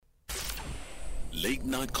Late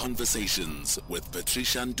Night Conversations with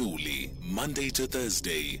Patricia Nduli, Monday to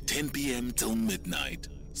Thursday, 10 p.m. till midnight.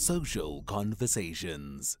 Social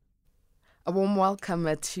Conversations. A warm welcome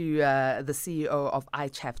to the CEO of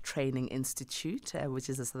ICHAF Training Institute, which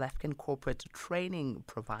is a South African corporate training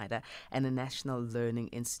provider and a national learning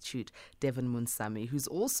institute, Devan Moonsamy, who's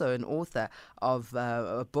also an author of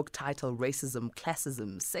a book titled Racism,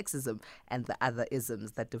 Classism, Sexism, and the Other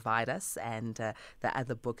Isms That Divide Us. And the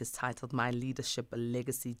other book is titled My Leadership, a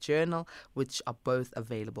Legacy Journal, which are both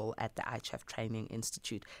available at the ICHAF Training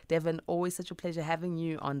Institute. Devan, always such a pleasure having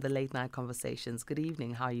you on the Late Night Conversations. Good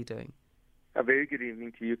evening. How are you doing? A very good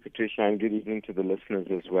evening to you, Patricia, and good evening to the listeners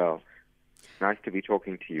as well. Nice to be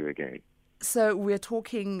talking to you again. So we're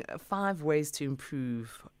talking 5 ways to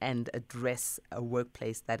improve and address a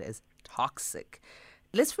workplace that is toxic.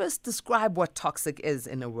 Let's first describe what toxic is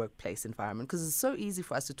in a workplace environment, because it's so easy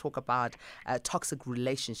for us to talk about toxic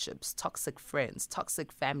relationships, toxic friends,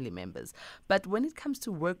 toxic family members. But when it comes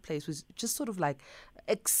to workplace, we just sort of like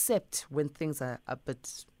accept when things are a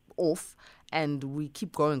bit off and we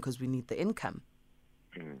keep going because we need the income.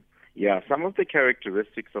 Yeah, some of the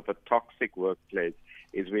characteristics of a toxic workplace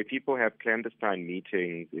is where people have clandestine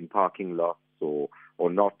meetings in parking lots or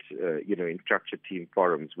not, in structured team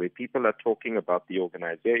forums, where people are talking about the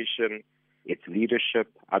organization, its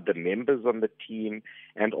leadership, other members on the team,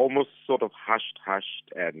 and almost sort of hushed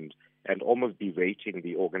and almost berating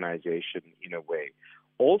the organization in a way.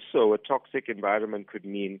 Also, a toxic environment could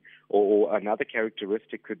mean, or another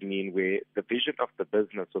characteristic could mean, where the vision of the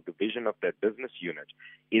business or the vision of that business unit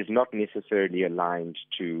is not necessarily aligned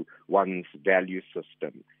to one's value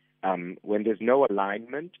system. When there's no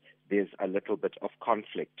alignment, there's a little bit of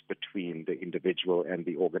conflict between the individual and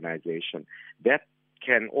the organization. That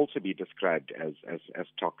can also be described as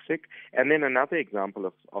toxic. And then another example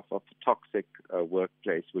of a toxic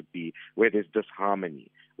workplace would be where there's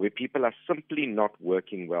disharmony, where people are simply not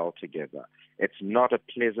working well together. It's not a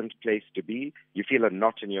pleasant place to be. You feel a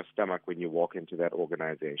knot in your stomach when you walk into that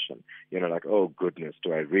organization. Like, oh goodness,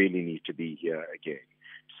 do I really need to be here again?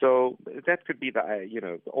 So that could be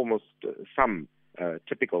almost some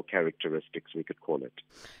typical characteristics, we could call it.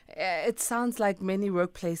 It sounds like many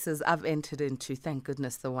workplaces I've entered into, thank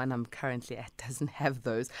goodness the one I'm currently at doesn't have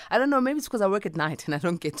those. I don't know, maybe it's because I work at night and I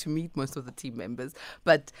don't get to meet most of the team members,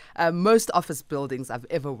 but most office buildings I've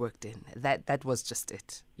ever worked in, that was just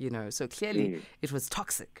it, So clearly it was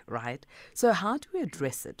toxic, right? So how do we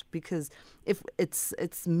address it? Because if it's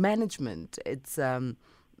management, it's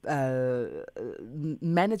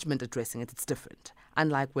management addressing it, it's different.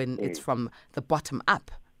 Unlike when it's from the bottom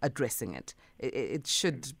up addressing it. It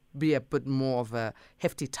should be a bit more of a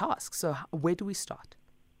hefty task. So where do we start?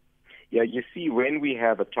 Yeah, you when we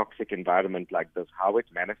have a toxic environment like this, how it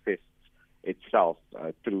manifests itself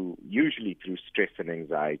usually through stress and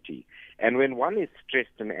anxiety. And when one is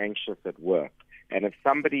stressed and anxious at work, and if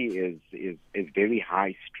somebody is very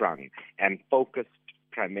high-strung and focused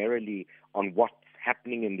primarily on what's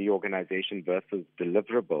happening in the organization versus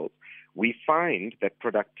deliverables, we find that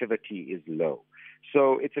productivity is low.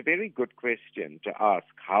 So it's a very good question to ask,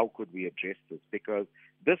 how could we address this? Because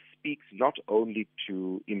this speaks not only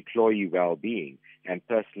to employee well-being and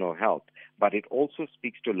personal health, but it also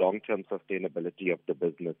speaks to long-term sustainability of the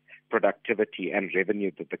business, productivity and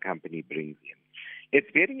revenue that the company brings in.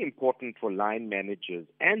 It's very important for line managers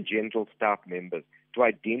and general staff members to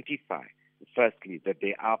identify, firstly, that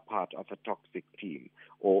they are part of a toxic team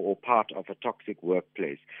or part of a toxic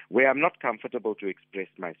workplace where I'm not comfortable to express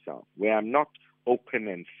myself, where I'm not open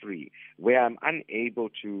and free, where I'm unable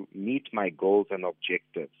to meet my goals and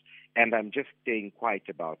objectives, and I'm just staying quiet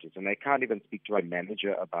about it, and I can't even speak to a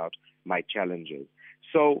manager about my challenges.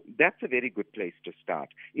 So that's a very good place to start,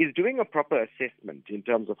 is doing a proper assessment in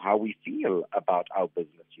terms of how we feel about our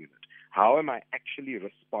business unit. How am I actually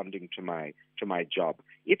responding to my job?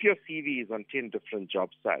 If your CV is on 10 different job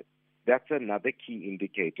sites, that's another key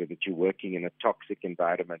indicator that you're working in a toxic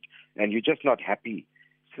environment and you're just not happy.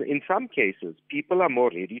 So in some cases, people are more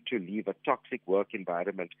ready to leave a toxic work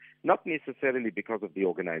environment, not necessarily because of the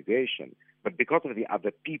organization, but because of the other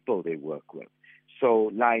people they work with. So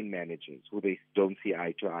line managers who they don't see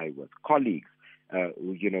eye to eye with, colleagues,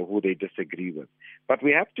 who they disagree with. But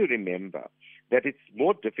we have to remember that it's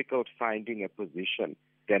more difficult finding a position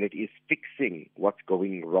than it is fixing what's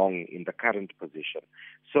going wrong in the current position.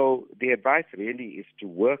 So the advice really is to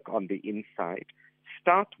work on the inside,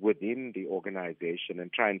 start within the organization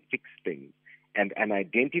and try and fix things. And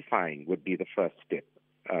identifying would be the first step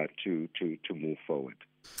to move forward.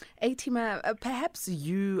 Atima, perhaps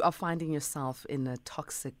you are finding yourself in a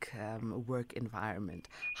toxic work environment.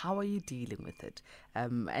 How are you dealing with it?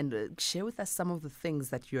 And share with us some of the things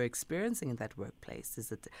that you're experiencing in that workplace.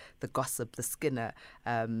 Is it the gossip, the skinner?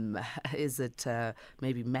 Is it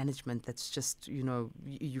maybe management that's just,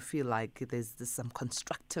 you feel like there's some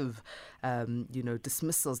constructive,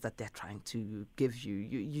 dismissals that they're trying to give you?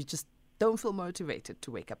 You just don't feel motivated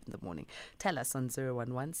to wake up in the morning. Tell us on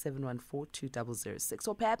 011-714-2006.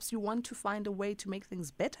 Or perhaps you want to find a way to make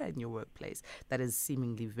things better in your workplace that is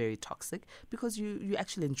seemingly very toxic because you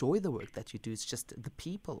actually enjoy the work that you do. It's just the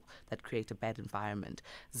people that create a bad environment.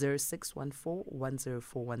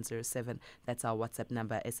 0614-104-107. That's our WhatsApp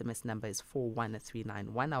number. SMS number is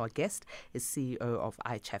 41391. Our guest is CEO of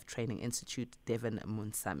ICHAF Training Institute, Devan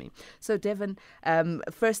Moonsamy. So Devan,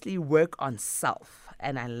 firstly, work on self.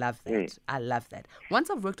 And I love that. I love that. Once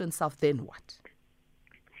I've worked on self, then what?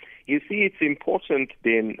 You see, it's important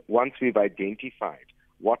then once we've identified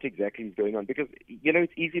what exactly is going on, because,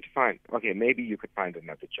 it's easy to find, okay, maybe you could find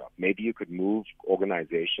another job. Maybe you could move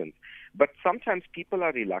organizations. But sometimes people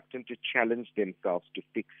are reluctant to challenge themselves to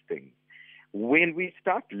fix things. When we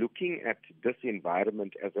start looking at this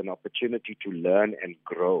environment as an opportunity to learn and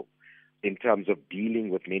grow, in terms of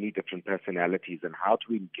dealing with many different personalities and how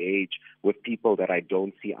to engage with people that I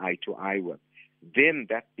don't see eye to eye with, then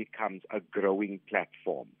that becomes a growing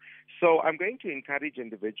platform. So I'm going to encourage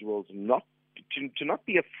individuals not to not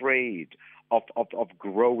be afraid of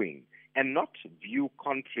growing and not view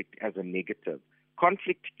conflict as a negative.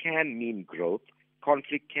 Conflict can mean growth.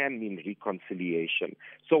 Conflict can mean reconciliation.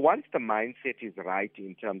 So once the mindset is right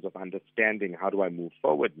in terms of understanding how do I move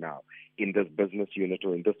forward now in this business unit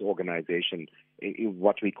or in this organization,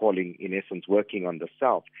 what we're calling, in essence, working on the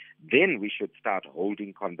self, then we should start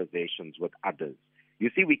holding conversations with others.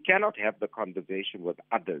 You see, we cannot have the conversation with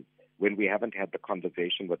others when we haven't had the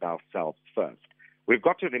conversation with ourselves first. We've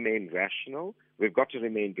got to remain rational. We've got to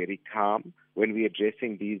remain very calm when we're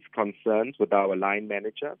addressing these concerns with our line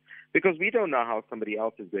manager, because we don't know how somebody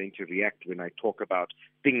else is going to react when I talk about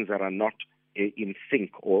things that are not in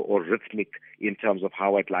sync or rhythmic in terms of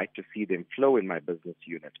how I'd like to see them flow in my business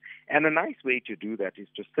unit. And a nice way to do that is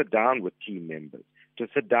to sit down with team members, to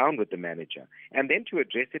sit down with the manager, and then to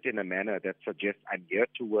address it in a manner that suggests I'm here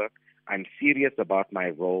to work, I'm serious about my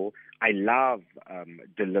role, I love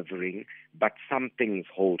delivering, but some things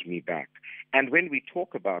hold me back. And when we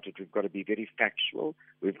talk about it, we've got to be very factual,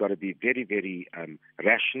 we've got to be very, very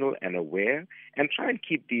rational and aware, and try and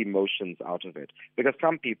keep the emotions out of it, because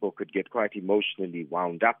some people could get quite emotionally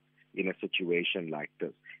wound up in a situation like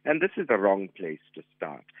this. And this is the wrong place to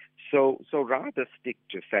start. So rather stick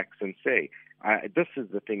to facts and say, this is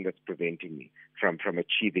the thing that's preventing me from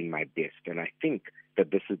achieving my best. And I think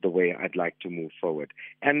that this is the way I'd like to move forward.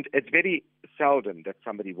 And it's very seldom that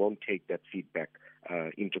somebody won't take that feedback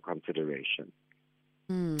into consideration.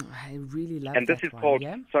 I really love and this that is one, called,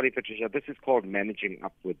 yeah? sorry, Patricia, this is called managing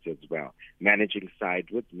upwards as well. Managing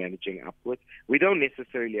sideways, managing upwards. We don't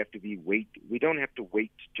necessarily have to we don't have to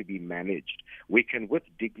wait to be managed. We can, with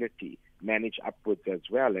dignity, manage upwards as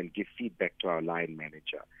well and give feedback to our line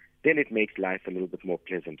manager. Then it makes life a little bit more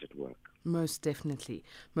pleasant at work. Most definitely.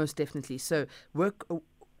 Most definitely. So work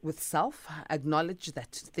with self, acknowledge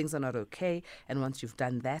that things are not okay, and once you've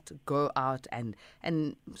done that, go out and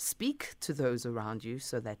speak to those around you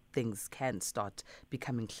so that things can start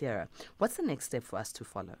becoming clearer. What's the next step for us to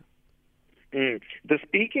follow? The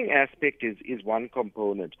speaking aspect is one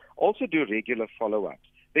component. Also do regular follow-ups.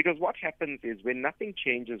 Because what happens is when nothing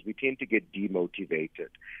changes, we tend to get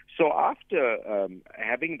demotivated. So after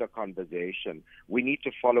having the conversation, we need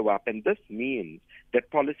to follow up. And this means that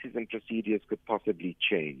policies and procedures could possibly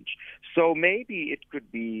change. So maybe it could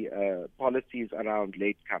be policies around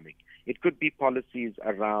late coming. It could be policies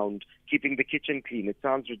around keeping the kitchen clean. It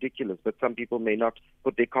sounds ridiculous, but some people may not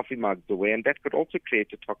put their coffee mugs away. And that could also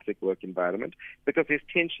create a toxic work environment because there's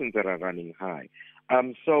tensions that are running high.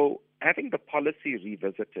 So having the policy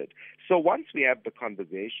revisited. So once we have the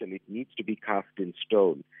conversation, it needs to be cast in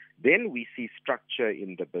stone. Then we see structure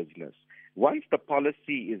in the business. Once the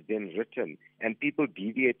policy is then written and people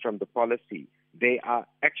deviate from the policy, they are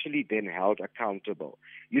actually then held accountable.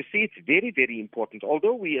 You see, it's very, very important.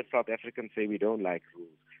 Although we as South Africans say we don't like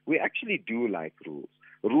rules, we actually do like rules.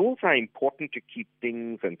 Rules are important to keep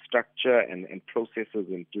things and structure and processes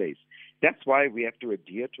in place. That's why we have to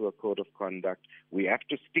adhere to a code of conduct. We have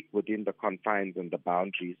to stick within the confines and the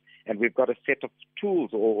boundaries. And we've got a set of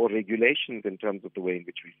tools or regulations in terms of the way in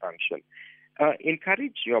which we function.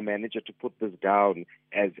 Encourage your manager to put this down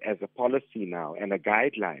as a policy now and a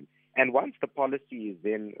guideline. And once the policy is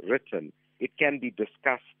then written, it can be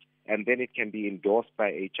discussed and then it can be endorsed by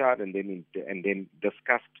HR, and then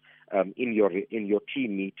discussed in your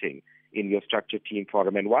team meeting, in your structured team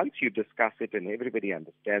forum. And once you discuss it and everybody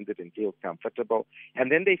understands it and feels comfortable,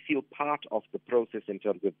 and then they feel part of the process in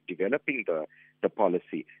terms of developing the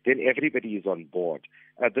policy, then everybody is on board.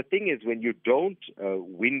 The thing is, when you don't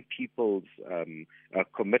win people's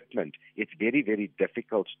commitment, it's very, very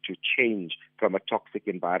difficult to change from a toxic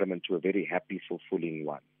environment to a very happy, fulfilling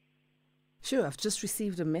one. Sure, I've just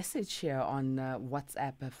received a message here on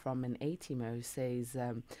WhatsApp from an A-teamer who says,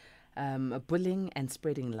 bullying and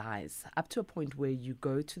spreading lies, up to a point where you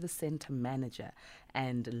go to the center manager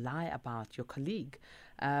and lie about your colleague.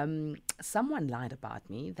 Someone lied about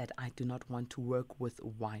me that I do not want to work with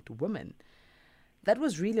white women. That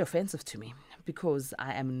was really offensive to me because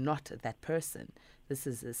I am not that person. This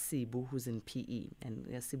is Sibu, who's in PE. And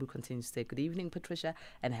Sibu continues to say, good evening, Patricia,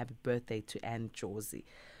 and happy birthday to Anne Josie.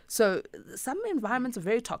 So some environments are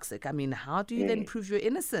very toxic. I mean, how do you then prove your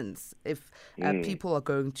innocence if people are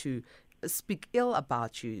going to speak ill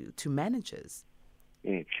about you to managers?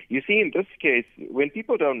 You see, in this case, when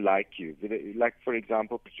people don't like you, like, for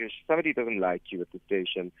example, Patricia, somebody doesn't like you at the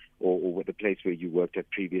station or the place where you worked at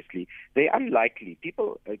previously, they're unlikely.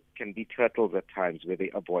 People can be turtles at times where they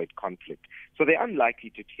avoid conflict. So they're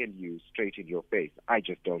unlikely to tell you straight in your face, I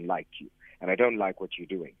just don't like you, and I don't like what you're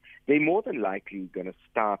doing. They're more than likely going to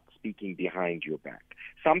start speaking behind your back.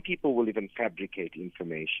 Some people will even fabricate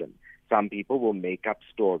information. Some people will make up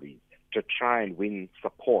stories to try and win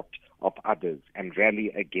support of others and rally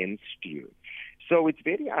against you. So it's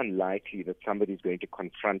very unlikely that somebody's going to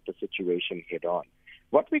confront the situation head on.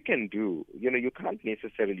 What we can do, you can't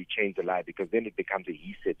necessarily change the lie because then it becomes a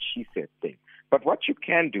he said, she said thing. But what you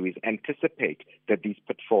can do is anticipate that these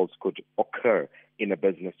pitfalls could occur in a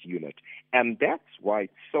business unit. And that's why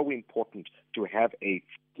it's so important to have a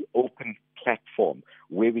open platform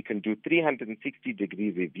where we can do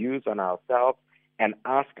 360-degree reviews on ourselves and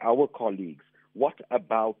ask our colleagues, what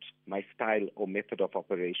about my style or method of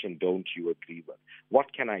operation don't you agree with?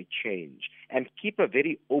 What can I change? And keep a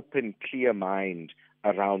very open, clear mind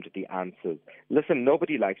around the answers. Listen,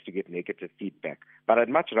 nobody likes to get negative feedback, but I'd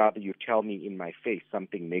much rather you tell me in my face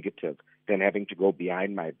something negative than having to go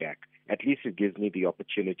behind my back. At least it gives me the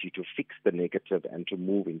opportunity to fix the negative and to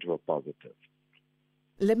move into a positive.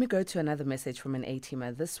 Let me go to another message from an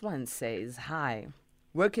A-teamer. This one says, hi,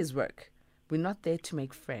 work is work. We're not there to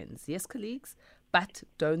make friends. Yes, colleagues, but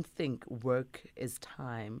don't think work is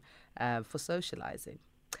time for socializing.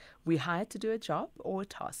 We're hired to do a job or a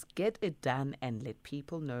task. Get it done and let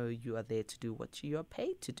people know you are there to do what you are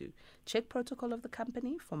paid to do. Check protocol of the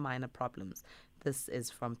company for minor problems. This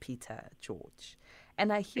is from Peter George.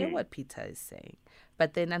 And I hear what Peter is saying.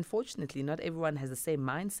 But then, unfortunately, not everyone has the same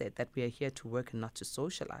mindset that we are here to work and not to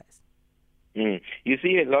socialize. You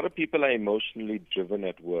see, a lot of people are emotionally driven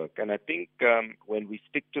at work. And I think when we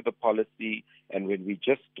stick to the policy and when we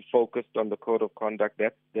just focused on the code of conduct,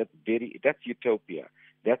 that's utopia.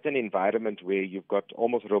 That's an environment where you've got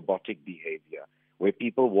almost robotic behavior, where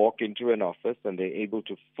people walk into an office and they're able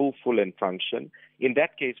to fulfill and function. In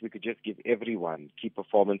that case, we could just give everyone key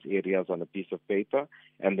performance areas on a piece of paper,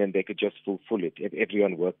 and then they could just fulfill it if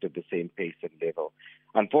everyone worked at the same pace and level.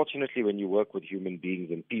 Unfortunately, when you work with human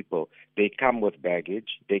beings and people, they come with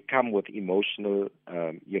baggage. They come with emotional,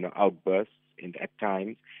 outbursts at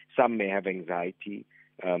times. Some may have anxiety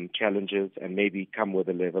challenges and maybe come with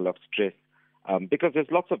a level of stress because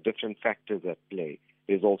there's lots of different factors at play.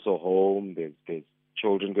 There's also home, there's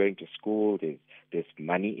children going to school, there's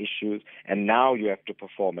money issues, and now you have to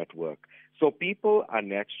perform at work. So people are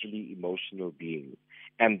naturally emotional beings,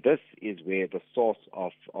 and this is where the source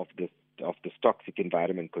of this toxic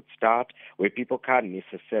environment could start, where people can't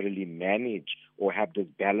necessarily manage or have this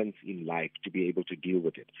balance in life to be able to deal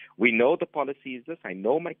with it. We know the policy is this. I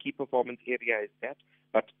know my key performance area is that,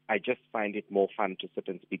 but I just find it more fun to sit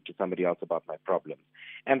and speak to somebody else about my problems.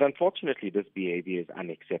 And unfortunately, this behavior is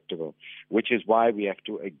unacceptable, which is why we have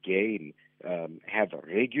to, again, have a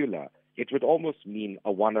regular, it would almost mean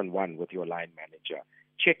a one-on-one with your line manager,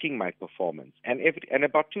 checking my performance. And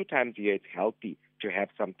about 2 times a year, it's healthy to have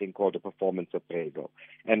something called a performance appraisal.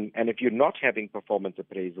 And if you're not having performance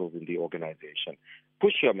appraisals in the organization,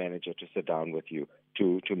 push your manager to sit down with you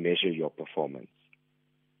to measure your performance.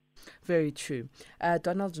 Very true.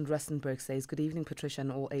 Donald in Rustenburg says, good evening, Patricia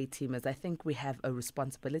and all A-teamers. I think we have a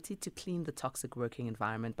responsibility to clean the toxic working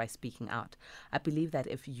environment by speaking out. I believe that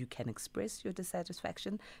if you can express your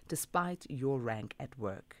dissatisfaction despite your rank at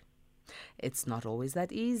work. It's not always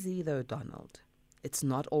that easy, though, Donald. It's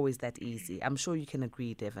not always that easy. I'm sure you can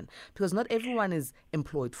agree, Devan, because not everyone is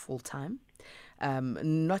employed full-time.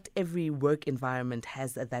 Not every work environment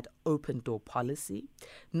has that open door policy.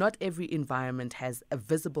 Not every environment has a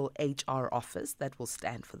visible HR office that will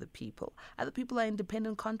stand for the people. Other people are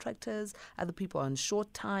independent contractors. Other people are on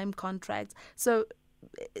short-time contracts. So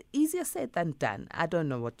easier said than done. I don't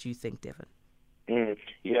know what you think, Devan.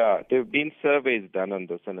 Yeah, there have been surveys done on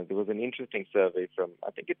this, and there was an interesting survey from,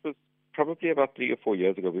 I think it was probably about 3 or 4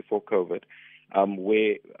 years ago before COVID,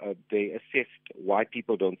 where they assessed why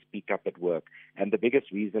people don't speak up at work. And the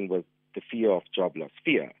biggest reason was the fear of job loss.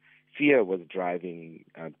 Fear was driving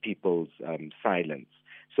people's silence.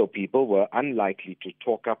 So people were unlikely to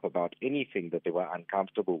talk up about anything that they were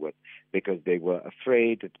uncomfortable with because they were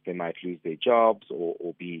afraid that they might lose their jobs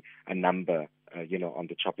or be a number, on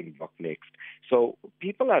the chopping block next. So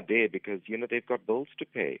people are there because, they've got bills to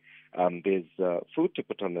pay. There's food to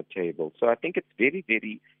put on the table. So I think it's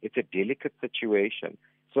it's a delicate situation.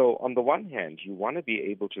 So on the one hand, you want to be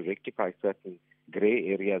able to rectify certain gray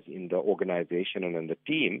areas in the organization and in the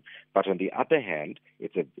team, but on the other hand,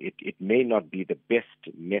 it may not be the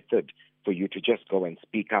best method for you to just go and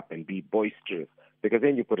speak up and be boisterous, because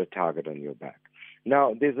then you put a target on your back.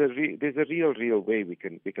 Now, there's a real way we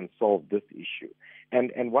can solve this issue,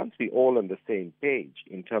 and once we're all on the same page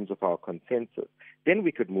in terms of our consensus, then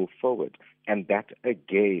we could move forward. And that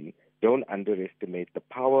again, don't underestimate the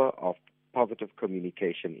power of positive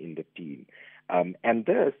communication in the team. And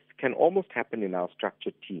this can almost happen in our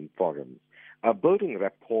structured team forums, building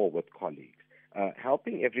rapport with colleagues,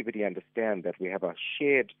 helping everybody understand that we have a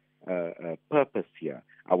shared purpose here.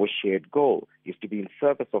 Our shared goal is to be in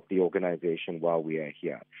service of the organization while we are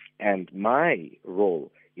here. And my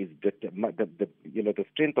role is the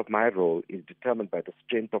strength of my role is determined by the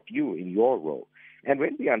strength of you in your role. And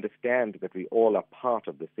when we understand that we all are part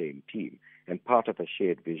of the same team and part of a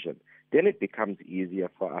shared vision, then it becomes easier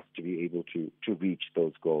for us to be able to reach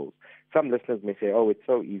those goals. Some listeners may say, oh, it's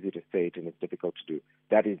so easy to say it and it's difficult to do.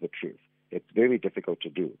 That is the truth. It's very difficult to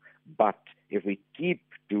do. But if we keep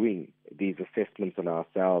doing these assessments on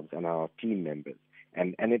ourselves and our team members,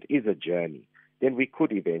 and it is a journey, then we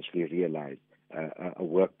could eventually realize a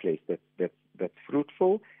workplace that's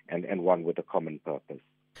fruitful and one with a common purpose.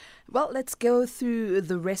 Well, let's go through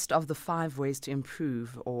the rest of the 5 ways to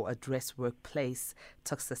improve or address workplace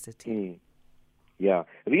toxicity. Yeah,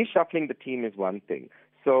 reshuffling the team is one thing.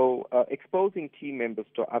 So exposing team members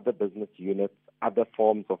to other business units, other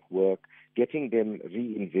forms of work, getting them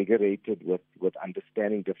reinvigorated with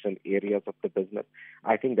understanding different areas of the business,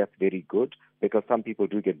 I think that's very good, because some people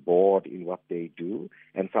do get bored in what they do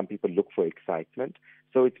and some people look for excitement.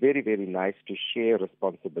 So it's very, very nice to share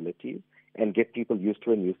responsibilities and get people used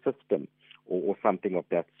to a new system or something of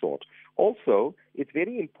that sort. Also, it's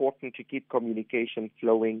very important to keep communication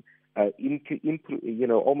flowing,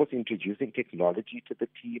 almost introducing technology to the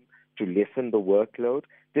team to lessen the workload.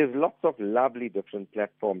 There's lots of lovely different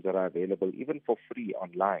platforms that are available, even for free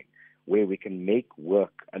online, where we can make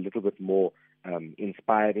work a little bit more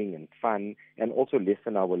inspiring and fun, and also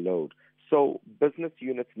lessen our load. So business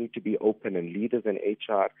units need to be open, and leaders in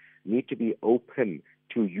HR need to be open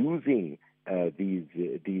to using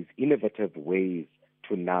these innovative ways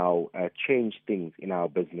to now change things in our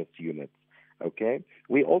business units. Okay.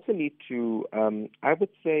 We also need to, I would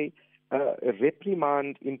say,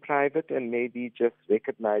 reprimand in private and maybe just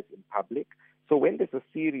recognize in public. So when there's a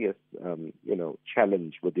serious,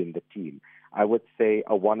 challenge within the team, I would say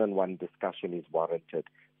a one-on-one discussion is warranted.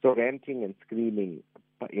 So ranting and screaming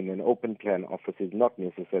in an open plan office is not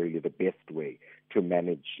necessarily the best way to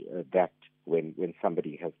manage that when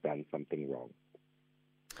somebody has done something wrong.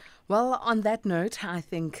 Well, on that note, I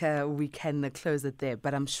think we can close it there.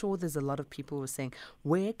 But I'm sure there's a lot of people who are saying,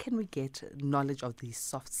 where can we get knowledge of these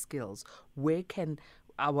soft skills? Where can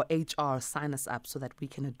our HR sign us up so that we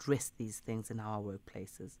can address these things in our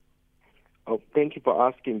workplaces? Oh, thank you for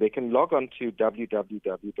asking. They can log on to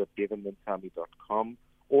www.devanmoonsamy.com,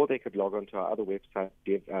 or they could log on to our other website,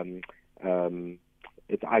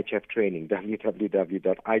 it's ICHAF Training,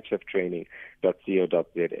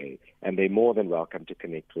 www.ichaftraining.co.za. And they're more than welcome to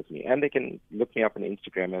connect with me. And they can look me up on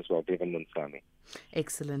Instagram as well, Devan Moonsamy.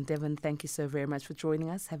 Excellent. Devan, thank you so very much for joining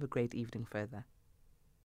us. Have a great evening further.